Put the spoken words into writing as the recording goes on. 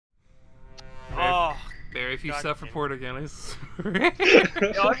Barry, if you self-report again, I swear.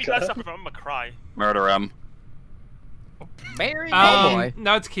 Yo, if you guys self-report, I'm gonna cry. Murder him. Barry. Oh boy.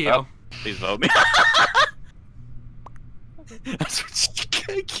 No, it's Keo. Oh, please vote me.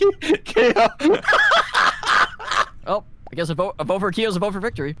 Keo. Oh, I guess a vote for Keo's a vote for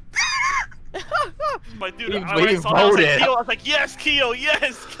victory. But dude, He I saw that, I was like, Keo, I was like, yes, Keo,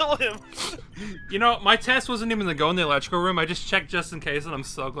 yes, kill him. You know, my test wasn't even to go in the electrical room. I just checked just in case, and I'm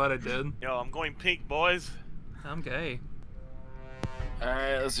so glad I did. Yo, I'm going pink, boys. I'm gay.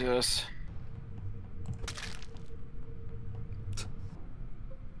 Alright, let's do this.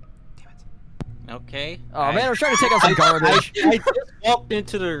 Okay. Oh man, I was trying to take out some garbage. I just walked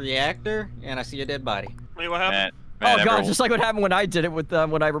into the reactor and I see a dead body. Wait, what happened? Oh god, just like what happened when I did it with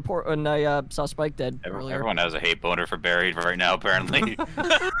when I saw Spike dead earlier. Everyone has a hate boner for Barry right now, apparently.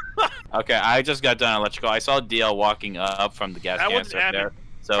 Okay, I just got done electrical. I saw DL walking up from the gas canister there,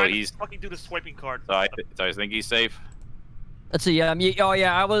 so he's fucking do the swiping card. So I think he's safe. Let's see. Oh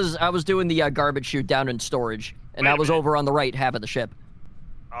yeah, I was doing the garbage chute down in storage, and I was over on the right half of the ship.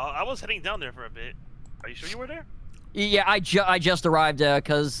 I was heading down there for a bit. Are you sure you were there? Yeah, I just arrived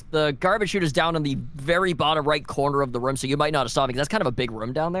because the garbage chute is down in the very bottom right corner of the room, so you might not have saw me because that's kind of a big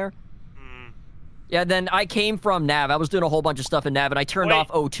room down there. Yeah, then I came from Nav. I was doing a whole bunch of stuff in Nav, and I turned off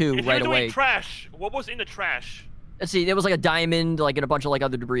O2 right away. Doing trash, what was in the trash? Let's see, there was like a diamond, like, and a bunch of like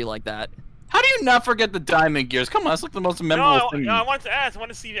other debris like that. How do you not forget the diamond gears? Come on, that's like the most memorable thing. No, I wanted to ask. I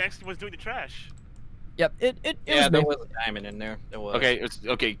wanted to see if he actually was doing the trash. Yep, it yeah, was there me. was a diamond in there. There was. Okay,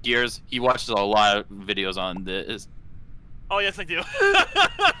 okay, Gears. He watches a lot of videos on this. Oh yes, I do.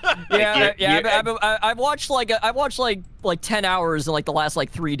 I've watched like 10 hours in like the last like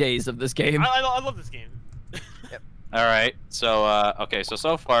 3 days of this game. I love this game. All right, so okay,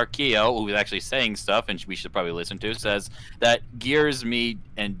 so far Keo, who's actually saying stuff, and we should probably listen to, says that Gears, me,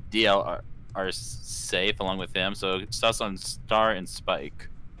 and DL are safe along with him. So sus on Star and Spike.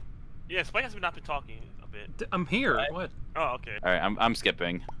 Yeah, Spike has not been talking a bit. I'm here. What? Oh, okay. All right, I'm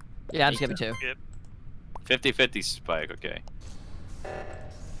skipping. Yeah, I'm skipping too. Skip. 50-50 Spike. Okay.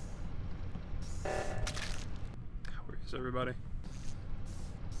 Where is everybody?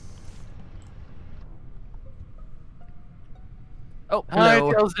 Oh,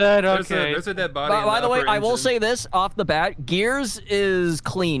 hello. There's a dead body. By the way, I will say this off the bat: Gears is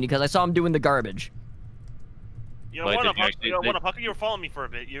clean because I saw him doing the garbage. Yo, what up, Huck? How come you were following me for a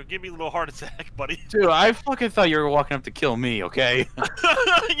bit? You gave me a little heart attack, buddy. Dude, I fucking thought you were walking up to kill me, okay?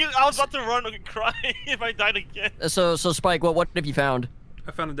 I was about to run and cry if I died again. So Spike, what have you found?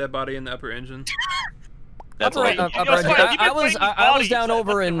 I found a dead body in the upper engine. That's I was down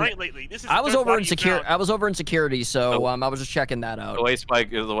over in. I was over in security. I was over in security, so I was just checking that out. The way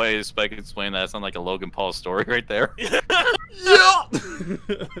Spike explained that, it sounded like a Logan Paul story right there. Yeah.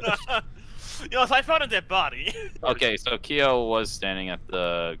 Yo, so I found a dead body. Okay, so Keo was standing at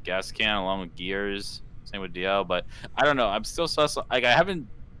the gas can along with Gears, same with DL, but I don't know. I'm still sus. Like I've been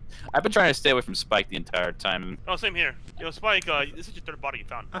trying to stay away from Spike the entire time. Oh, same here. Yo, Spike, this is your third body you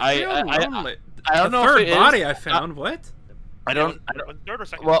found. I don't know third if it body is. I found. What? I don't. Third or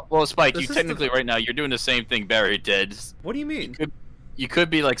second? Well, Spike, you technically right now you're doing the same thing Barry did. What do you mean? You could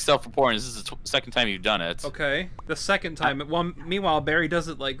be like self-reporting. This is the second time you've done it. Okay, the second time. Well, meanwhile, Barry does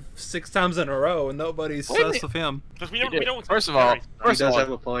it like 6 times in a row, and nobody's sus of him. Because we don't. First of all, he does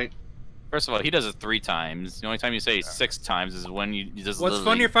have a point. First of all, he does it 3 times. The only time you say 6 times is when you just. What's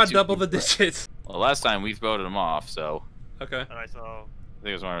funnier if I double the digits? Well, last time we voted him off, so. Okay. Alright, so. I think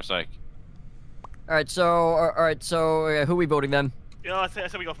it was more Spike. All right, so who are we voting then? Yeah, I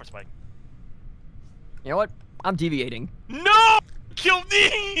said we go for Spike. You know what? I'm deviating. No! Kill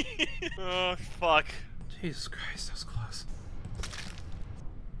me! Oh, fuck. Jesus Christ, that was close.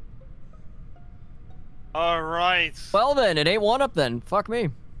 Alright. Well then, it ain't one up then. Fuck me.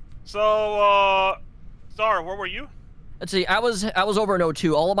 So, Star, where were you? Let's see, I was over in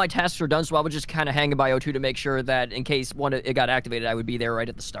O2. All of my tasks are done, so I was just kind of hanging by O2 to make sure that in case it got activated, I would be there right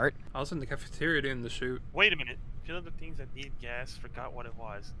at the start. I was in the cafeteria doing the shoot. Wait a minute. Fill up the things that need gas. Forgot what it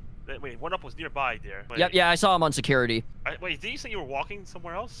was. Wait, one up was nearby there. Wait. Yep, yeah, I saw him on security. Wait, did you say you were walking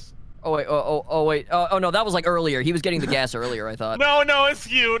somewhere else? Oh wait, oh no, that was like earlier. He was getting the gas earlier, I thought. No, it's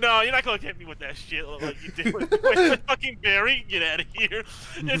you. No, you're not gonna get me with that shit like you did with fucking Barry. Get out of here.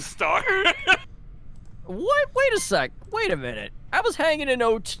 It's Star. What? Wait a sec. Wait a minute. I was hanging in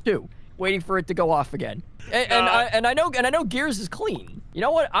O2, waiting for it to go off again. And I know Gears is clean. You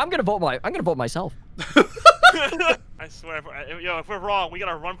know what? I'm gonna vote myself. I swear, if we're wrong, we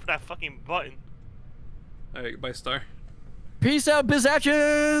gotta run for that fucking button. Alright, goodbye, Star. Peace out,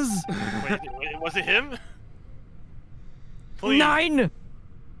 bizaches! Wait, was it him? Please. 9!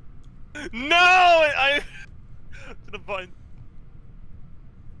 No! I to the button.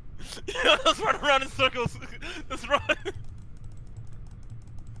 Let's run around in circles. Let's run.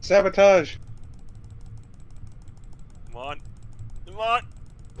 Sabotage. Come on. Come on.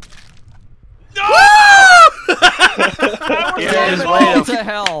 No! What the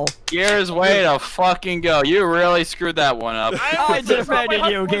hell? Gears, way to fucking go. You really screwed that one up. I defended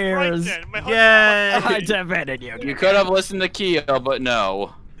you, Gears. Yay! I defended you. You could have listened to Keo, but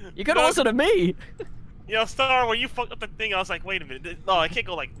no. You could have listened to me. You know, Star, when you fucked up the thing, I was like, wait a minute. No, I can't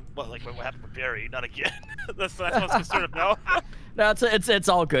go like what happened with Barry, not again. that's what I was concerned about. No, it's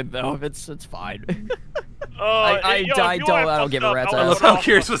all good though. It's fine. I don't give a rat's I ass. love how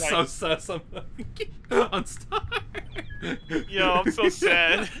Gears was so sus on Star. Yo, I'm so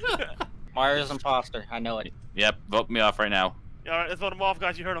sad. Mario's imposter. I know it. Yep, vote me off right now. Alright, let's vote him off,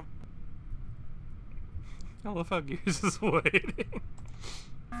 guys. You heard him. I love how Gears is waiting.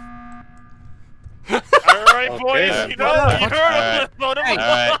 Alright, boys. Okay, You know, you heard him. Let's vote him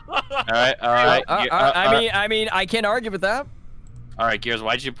off. Alright. I mean, I can't argue with that. Alright, Gears,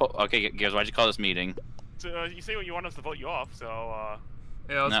 why'd you call this meeting? So, you say what you want us to vote you off, so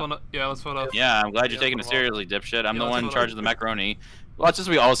Yeah, let's vote off. Yeah, I'm glad you're Yeah, taking it vote him off. seriously, dipshit. I'm Yeah, the let's one in vote charge off. of the macaroni. Watch as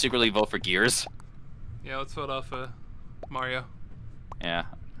we all secretly vote for Gears. Yeah, let's vote off Mario. Yeah.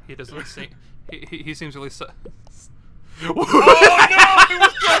 He doesn't seem. He seems really sus. Oh no! He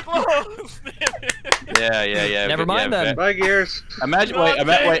was so close! Yeah. Never mind then. Bye, Gears. Imagine, No, wait.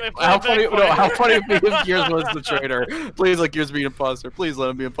 okay, How funny? fine. No, how funny if Gears was the traitor. Please let Gears be an imposter. Please let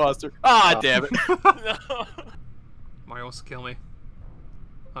him be imposter. Ah, damn it. No. Mario wants to kill me.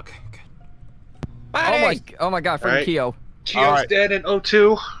 Okay, good. Oh my god, freaking Alright. Keo. Keo's Alright. dead in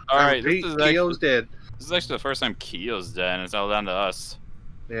 02. Alright, Repeat, this is Keo's dead. This is actually the first time Keo's dead, and it's all down to us.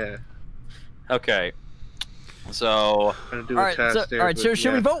 Yeah. Okay. So I'm gonna do All a right, test so, there. all right. but So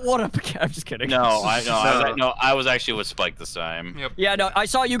should we yeah. vote one up again? I'm just kidding. I was actually with Spike this time. Yep. Yeah, no, I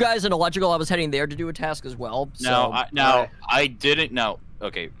saw you guys in electrical. I was heading there to do a task as well. So. I didn't. No.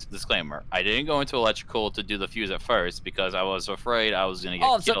 Okay. Disclaimer: I didn't go into electrical to do the fuse at first because I was afraid I was gonna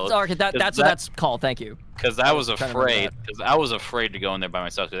get killed. Okay, that's what that's called. Thank you. Because I was trying to remember afraid. Because I was afraid to go in there by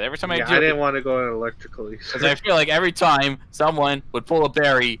myself. Because every time Yeah, I do, I didn't want to go in electrically. because I feel like every time someone would pull a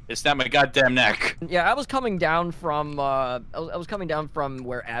berry, it snapped my goddamn neck. Yeah, I was coming down from I was coming down from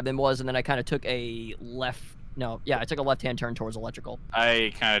where Abin was, and then I kind of took a left. No, yeah, I took a left-hand turn towards electrical.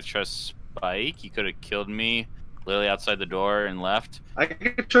 I kind of trust Spike. He could have killed me literally outside the door and left. I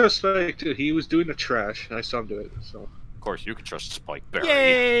can trust Spike too. He was doing the trash, and I saw him do it. So. Of course, you can trust Spike Berry.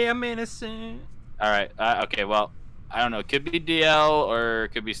 Yay! I'm innocent. All right. Okay. Well, I don't know. It could be DL or it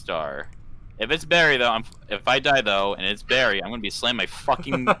could be Star. If it's Barry though, if I die though and it's Barry, I'm gonna be slamming my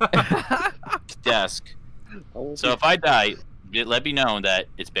fucking desk. So if I die, let me know that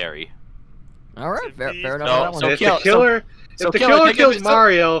it's Barry. All right, fair enough. So- on that one. so if kill- the killer, so if the killer, killer take kills it-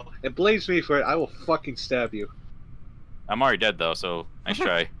 Mario and blames me for it, I will fucking stab you. I'm already dead though, so nice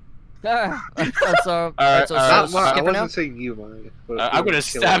try. That's Alright, I skipping wasn't out. saying you, Mario. But I'm gonna the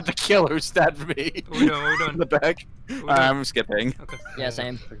stab the killer who stabbed me We're done. in the back. I'm skipping. Okay. Yeah,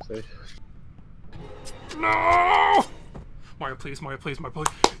 same. killer. No! Mario, please, Mario, please, Mario,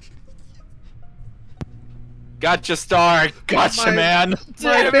 please. Gotcha, Star. Gotcha, My- man.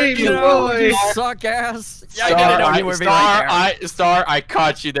 My baby boy! You suck ass. Yeah, I didn't know you were being right there. Star, I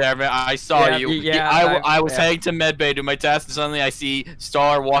caught you there, man. I saw Yeah, you. yeah, I was yeah. heading to medbay to my task, and suddenly I see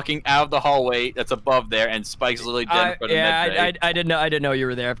Star walking out of the hallway that's above there, and Spike's literally dead in front of medbay. I didn't know you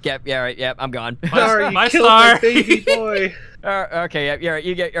were there. Yeah, right. Yeah, I'm gone. Sorry, you My killed Star. my baby boy. Okay, yeah,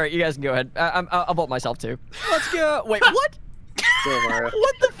 all right. You guys can go ahead. I'll vote myself too. Let's go. Wait, what? Go, Mario.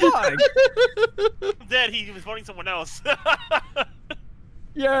 What the fuck? I'm dead. He was voting someone else.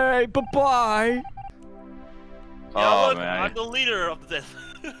 Yay! Bye-bye. Oh, look, man. I'm the leader of the death.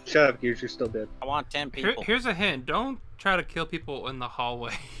 Shut up, Gears. You're still dead. I want 10 people. Here's a hint. Don't try to kill people in the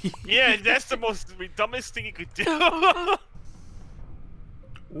hallway. Yeah, that's the most dumbest thing you could do.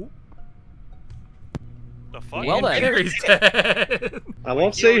 The fuck? Well then. Gary's dead. I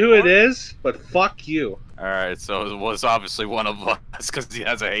won't say who it is, but fuck you. Alright, so it was obviously one of us, because he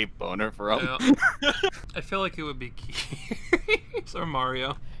has a hate boner for him. Yeah. I feel like it would be Gears or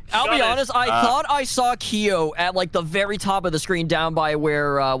Mario. I'll be Shut it. honest. I thought I saw Keo at like the very top of the screen, down by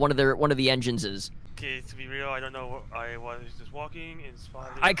where one of the engines is. Okay, to be real, I don't know. I was just walking and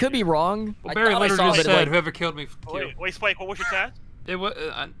spotted. I could be wrong. Well, I Barry thought I literally saw just it, said, like, "Whoever killed me, Oh, kill." wait, Spike, what was your task? It was.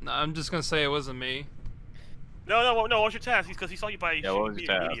 I'm just gonna say it wasn't me. No, what was your task? Because he saw you by Yeah, what was your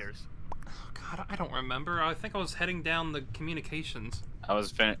task? meteors. Oh God. I don't remember. I think I was heading down the communications. I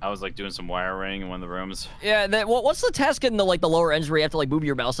was like doing some wiring in one of the rooms. Yeah. What's the task in the like the lower ends where you have to like move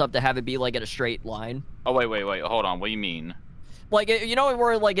your mouse up to have it be like in a straight line? Oh wait, hold on. What do you mean? Like you know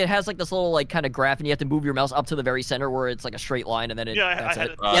where like it has like this little like kind of graph and you have to move your mouse up to the very center where it's like a straight line and then it. Yeah, that's I had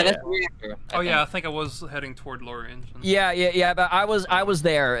it. it. Yeah, that's reactor. I think I was heading toward lower engine. Yeah. But I was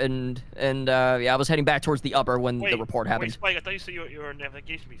there and yeah, I was heading back towards the upper when the report happened. Wait, Spike, I thought you said you were in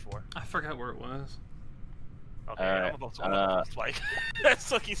navigation before. I forgot where it was. Okay, I'm about to Spike. That's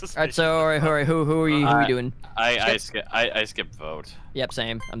fucking suspicious. Alright, so alright, who are you doing? I skipped vote. Yep,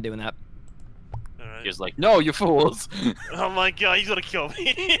 same. I'm doing that. Alright. He was like, no, you fools. Oh my god, he's gonna kill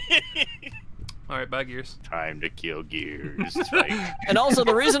me. Alright, bad Gears. Time to kill Gears. And also,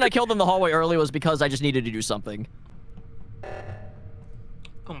 the reason I killed him the hallway early was because I just needed to do something.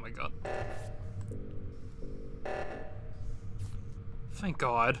 Oh my god. Thank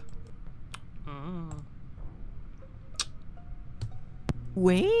God.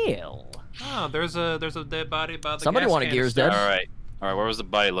 Well. Oh, there's a dead body by the Somebody gas wanted canister. Gears dead. Alright, where was the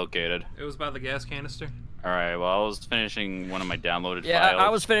body located? It was by the gas canister. Alright, well, I was finishing one of my downloaded Yeah, files. I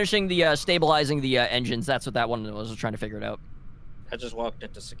was finishing the stabilizing the engines. That's what that one was. I was trying to figure it out. I just walked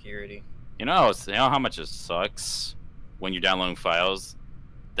into security. You know how much it sucks when you're downloading files,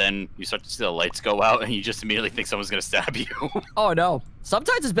 then you start to see the lights go out and you just immediately think someone's gonna stab you. Oh no.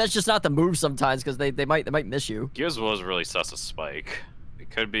 Sometimes it's best just not to move sometimes because they might miss you. Gears was really sus of Spike.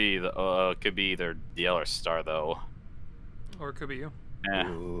 It could be either DL or Star though. Or it could be you.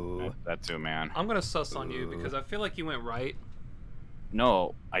 That too, man. I'm gonna sus on you because I feel like you went right.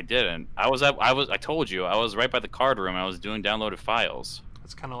 No, I didn't. I told you I was right by the card room. I was doing downloaded files.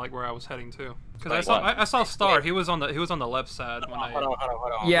 That's kind of like where I I saw Star. He was on the left side when I. Hold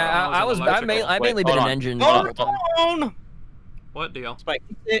on. Yeah, I mainly been an engine. Hold on. What deal? Spike,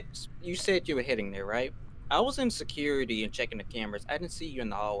 you said you were hitting there, right? I was in security and checking the cameras. I didn't see you in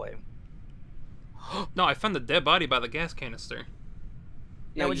the hallway. No, I found the dead body by the gas canister.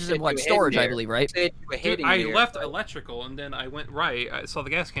 Yeah, which you is said in like you were storage, heading I there. believe, right? You said you were Dude, heading I there, left but- electrical and then I went right. I saw the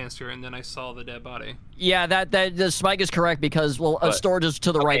gas canister and then I saw the dead body. Yeah, the Spike is correct because storage is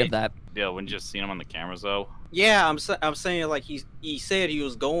to the right of that. Yeah, wouldn't you just seen him on the cameras though? Yeah, I'm saying like he said he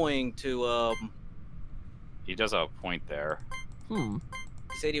was going to He does have a point there. Hmm.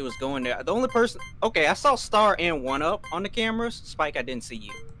 He said he was going there. The only person. Okay, I saw Star and One Up on the cameras. Spike, I didn't see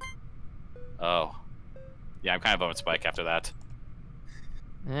you. Oh. Yeah, I'm kind of voting Spike after that.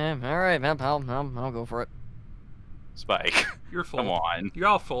 Yeah, all right, man, pal. I'll go for it. Spike. You're full. Come on. You're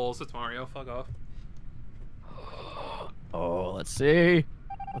all fools. It's Mario. Fuck off. Oh, let's see.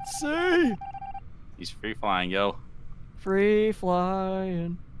 He's free flying, yo. Free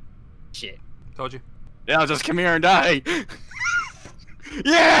flying. Shit. Told you. Yeah, just come here and die.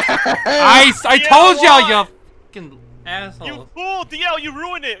 Yeah! I told y'all, you fucking asshole. You fool, DL, you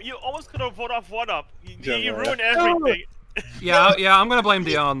ruined it. You almost could have voted off One Up. You Yeah, ruined everything. Yeah, I'm gonna blame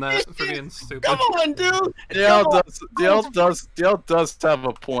Dion on that for being stupid. Come on, dude. DL does have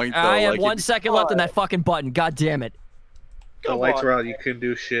a point, though. I have 1 second left on that fucking button. God damn it. The lights were out. You couldn't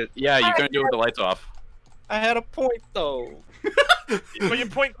do shit. Yeah, you couldn't do it with the lights off. I had a point though. But your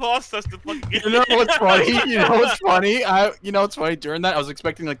point cost us the fucking game. You know what's funny? You know what's funny? What's funny? During that, I was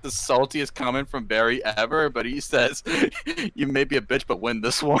expecting like the saltiest comment from Barry ever, but he says, "You may be a bitch, but win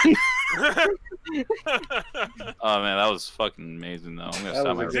this one." Oh man, that was fucking amazing though. I'm gonna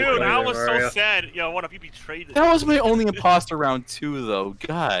stop my Dude, Dude, I was Mario. so sad. Yo, One Up, you betrayed it. That was my only imposter round 2 though.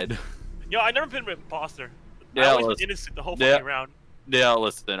 God. Yo, I never been an imposter. I Yeah, always listen. been innocent the whole Yeah. fucking round. Yeah,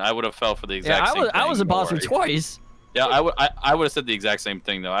 listen, I would have fell for the exact Yeah, same thing. I was don't imposter worry. twice. Yeah, I would have said the exact same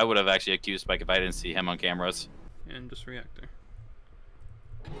thing though. I would have actually accused Spike if I didn't see him on cameras. And just reactor.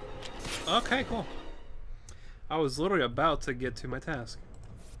 Okay, cool. I was literally about to get to my task.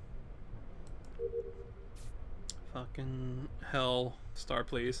 Fucking hell. Star,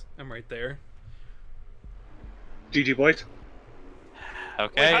 please. I'm right there. GG boys.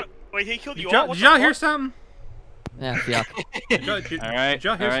 Okay. Wait, he killed you all? Did What y'all the hear fuck? something? Yeah, yuck. All right. Did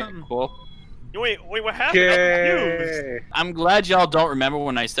y'all hear something? Cool. Wait, what happened? I'm confused. Yay! I'm glad y'all don't remember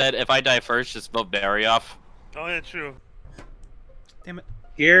when I said if I die first, just vote Barry off. Oh, yeah, true. Damn it.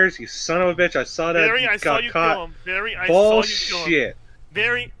 Gears, you son of a bitch! I saw that. Barry, you I saw got you caught. kill him. Barry, I saw you kill him. Bullshit.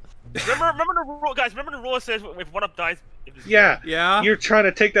 Barry, remember the rule, guys. Remember the rule that says if One Up dies. It is Yeah. Yeah? You're trying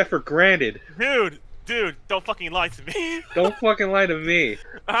to take that for granted. Dude, don't fucking lie to me. Don't fucking lie to me.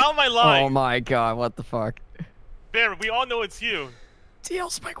 How am I lying? Oh my god, what the fuck? Barry, we all know it's you.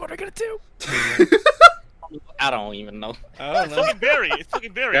 DL Spike, what are we gonna do? I don't even know. I don't It's know. fucking Barry. It's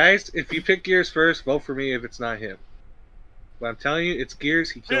fucking Barry. Guys, if you pick Gears first, vote for me if it's not him. But I'm telling you, it's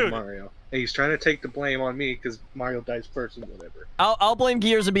Gears. He killed Dude. Mario. And he's trying to take the blame on me because Mario dies first and whatever. I'll blame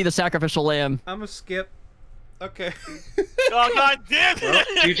Gears and be the sacrificial lamb. I'm a skip. Okay. Oh god damn it! Well,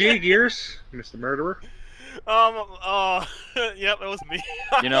 GG Gears, Mr. Murderer. Yep, it was me.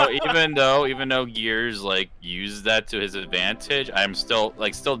 You know, even though Gears like used that to his advantage, I'm still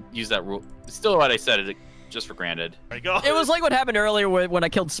use that rule. Still, what I said is just for granted. There you go. It was like what happened earlier when I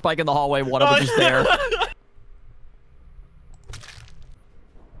killed Spike in the hallway. One of them just there.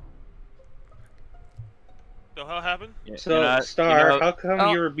 So how happened? So, Star, how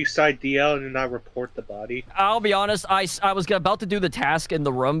come you were beside DL and did not report the body? I'll be honest, I was about to do the task in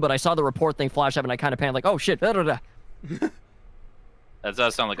the room, but I saw the report thing flash up and I kind of panicked, like, oh shit. Da, da, da. That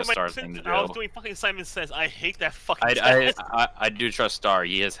does sound like a Star thing to do. I was doing fucking Simon Says. I hate that fucking I do trust Star.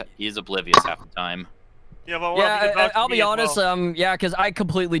 He is oblivious half the time. Yeah, but I'll be honest, yeah, because I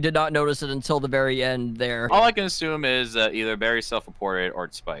completely did not notice it until the very end there. All I can assume is that either Barry self-reported or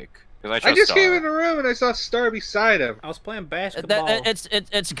it's Spike. I just Star. came in the room and I saw Star beside him. I was playing basketball.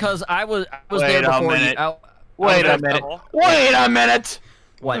 It's because I was Wait there before you. Wait a minute. Wait a minute.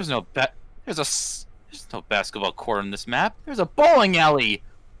 What? There's no basketball court on this map. There's a bowling alley.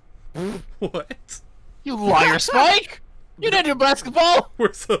 What? You liar, Spike! You didn't do basketball.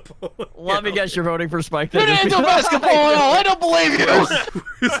 Where's the bowling? Let me guess, you're voting for Spike. You didn't do basketball at all. I don't believe you.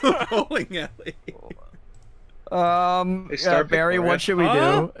 Where's the bowling alley? Barry, what should we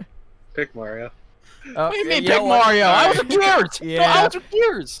do? Pick Mario. What do you mean, pick Mario? I was with Gears. Yeah. I was with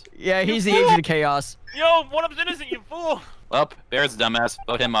Gears. Yeah, he's the agent of chaos. Yo, one of them's innocent, you fool! Well, Bear's a dumbass.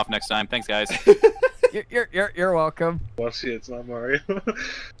 Vote him off next time. Thanks, guys. You're welcome. Well, shit, it's not Mario.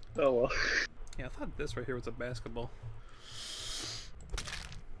 Oh well. Yeah, I thought this right here was a basketball.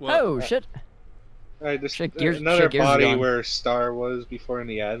 Oh shit! Alright, this Gears another is body gone. where Star was before in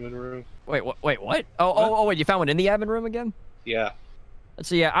the admin room. Wait, what? Oh, wait, you found one in the admin room again? Yeah. Let's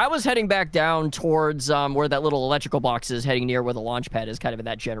see. Yeah, I was heading back down towards where that little electrical box is, heading near where the launch pad is, kind of in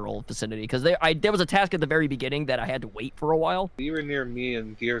that general vicinity. Because there was a task at the very beginning that I had to wait for a while. You were near me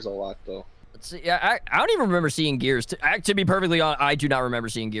and Gears a lot though. Let's see. Yeah, I don't even remember seeing Gears. To be perfectly honest, I do not remember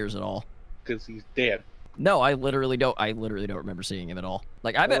seeing Gears at all. Because he's dead. No, I literally don't remember seeing him at all.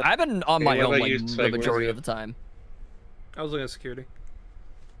 Like I've been on my own like the majority of the time. I was looking at security.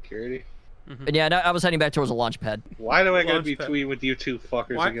 Security? And yeah, I was heading back towards the launch pad. Why do I gotta be tweeting with you two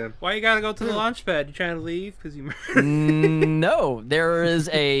fuckers again? Why you gotta go to the launch pad? You trying to leave because you? No, there is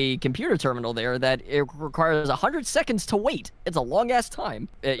a computer terminal there that it requires 100 seconds to wait. It's a long ass time.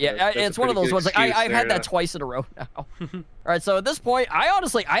 It's one of those ones. Like I've had that twice in a row now. All right, so at this point, I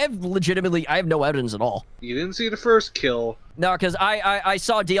have no evidence at all. You didn't see the first kill. No, because I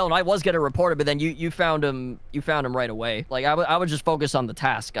saw DL and I was gonna report it, but then you found him right away. Like I would just focus on the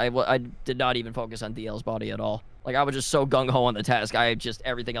task. I did not even focus on DL's body at all. Like I was just so gung ho on the task.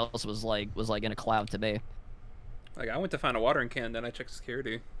 Everything else was like in a cloud to me. Like I went to find a watering can, then I checked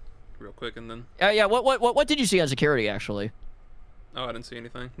security, real quick, and then. Yeah. What did you see on security actually? Oh, I didn't see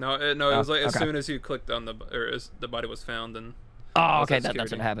anything. No, it was like as soon as you clicked on as the body was found, and. Oh, okay,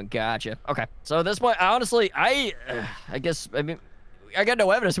 that's what happened. Gotcha. Okay, so at this point, honestly, I guess I got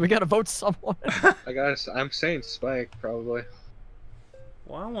no evidence. We gotta vote someone. I'm saying Spike probably.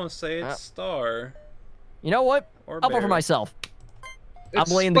 Well, I want to say it's Star. You know what? Or I'll vote for myself. I'm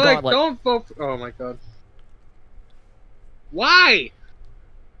laying the Spike, gauntlet. don't vote. Oh my god. Why?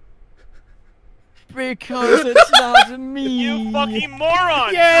 Because it's not me. You fucking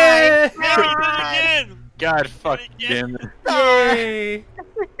moron! Yay! Barry, you did it again! God fucking damn it. Yay!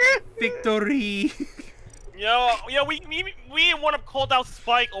 Victory! Yo, we want to call out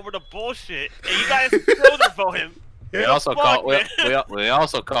Spike over the bullshit, and you guys still didn't vote him. We also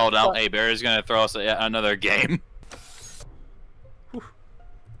called out. Hey, Barry's gonna throw us another game.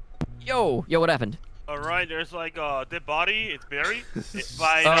 Yo, what happened? All right, there's like a dead body. It's Barry. It's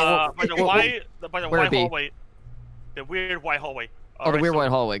by the white hallway. The weird white hallway. The weird white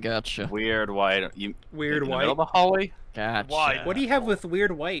hallway. Gotcha. Weird white. Weird in the white. middle of the hallway. Gotcha. Why? What do you have with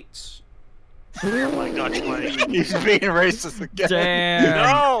weird whites? Oh my god, Spike. He's being racist again. Damn.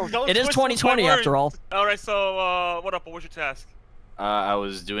 No, don't It is twist my 2020 words. after all. All right, so what up? What's your task? I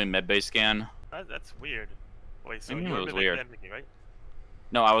was doing medbay scan. That's weird. Wait, so I knew you it were was really weird. mimicking, right?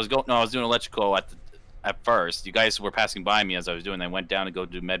 No, I was doing electrical at first. You guys were passing by me as I was doing. I went down to go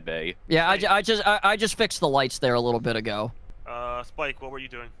do medbay. Yeah, I just fixed the lights there a little bit ago. Spike, what were you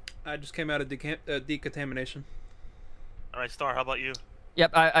doing? I just came out of decontamination. All right, Star, how about you?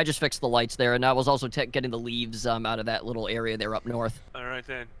 Yep, I just fixed the lights there, and I was also getting the leaves out of that little area there up north. All right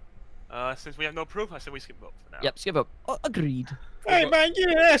then. Since we have no proof, I said we skip vote for now. Yep, skip vote. Agreed. Hey man, you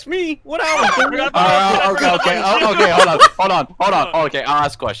didn't ask me what I was doing. Okay, hold on. Okay, I'll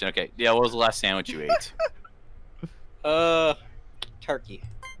ask a question. Okay, yeah, what was the last sandwich you ate? Turkey.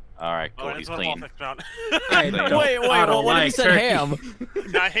 All right, cool. Oh, He's that's clean. what I'm Wait, what if he said ham?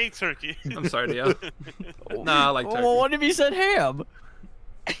 I hate turkey. I'm sorry, Dio. Nah, I like turkey. Well, what if he said ham?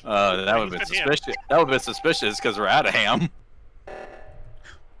 That would have been suspicious. That would have been suspicious because we're out of ham.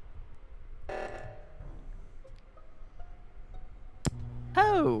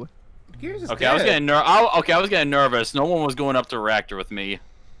 Oh. Okay, I was getting nervous. No one was going up to the reactor with me.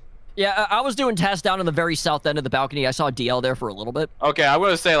 Yeah, I was doing tests down in the very south end of the balcony. I saw DL there for a little bit. Okay, I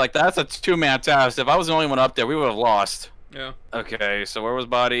would say like that's a 2-man test. If I was the only one up there, we would have lost. Yeah. Okay, so where was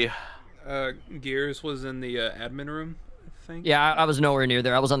Body? Gears was in the admin room, I think. Yeah, I was nowhere near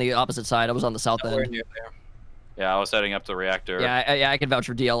there. I was on the opposite side. I was on the south end. Near there. Yeah, I was heading up to the reactor. Yeah, I can vouch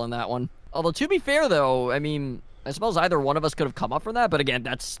for DL on that one. Although, to be fair, though, I mean, I suppose either one of us could have come up from that, but again,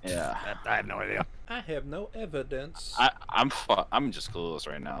 that's... Yeah. I have no idea. I have no evidence. I'm just clueless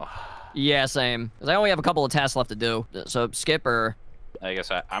right now. Yeah, same. Because I only have a couple of tasks left to do. So, skip or... I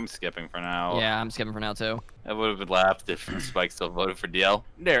guess I'm skipping for now. Yeah, I'm skipping for now, too. I would have been laughed if Spike still voted for DL.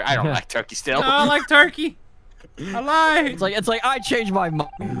 There, I don't like turkey still. No, I like turkey. I lied. It's like I changed my mind.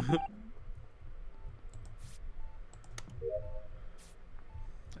 I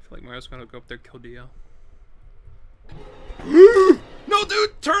feel like Mario's gonna go up there and kill DL. No,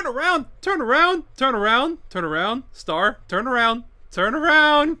 dude! Turn around! Turn around! Turn around! Turn around! Star! Turn around! Turn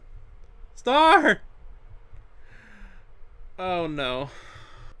around! Star! Oh no.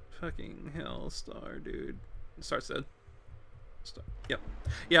 Fucking hell, Star, dude. Star said. Star. Yep.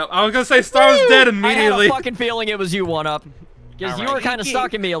 Yeah, I was gonna say Star was dead immediately. I had a fucking feeling it was you, 1-Up. Because you were kind of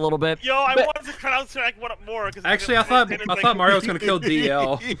stalking me a little bit. Yo, I wanted to counteract 1-Up more. Actually, I thought Mario was gonna kill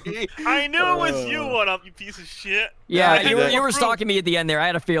DL. I knew it was you, 1-Up, you piece of shit. Yeah, you were stalking me at the end there. I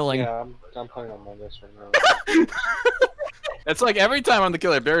had a feeling. Yeah, I'm playing on this right now. It's like every time I'm the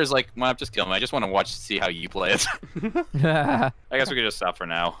killer, Barry's like, "Well, just kill me. I just want to see how you play it." I guess we could just stop for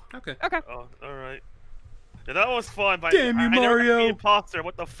now. Okay. Okay. Oh, alright. Yeah, that was fun, but Damn you, I never Mario. got the imposter.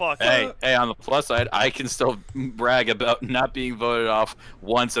 What the fuck? Hey, on the plus side, I can still brag about not being voted off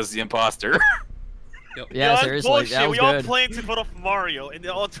once as the imposter. Yep. Yeah, that's seriously, bullshit. that was We all good. planned to vote off Mario, and they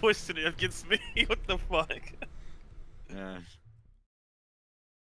all twisted it against me. What the fuck? Yeah.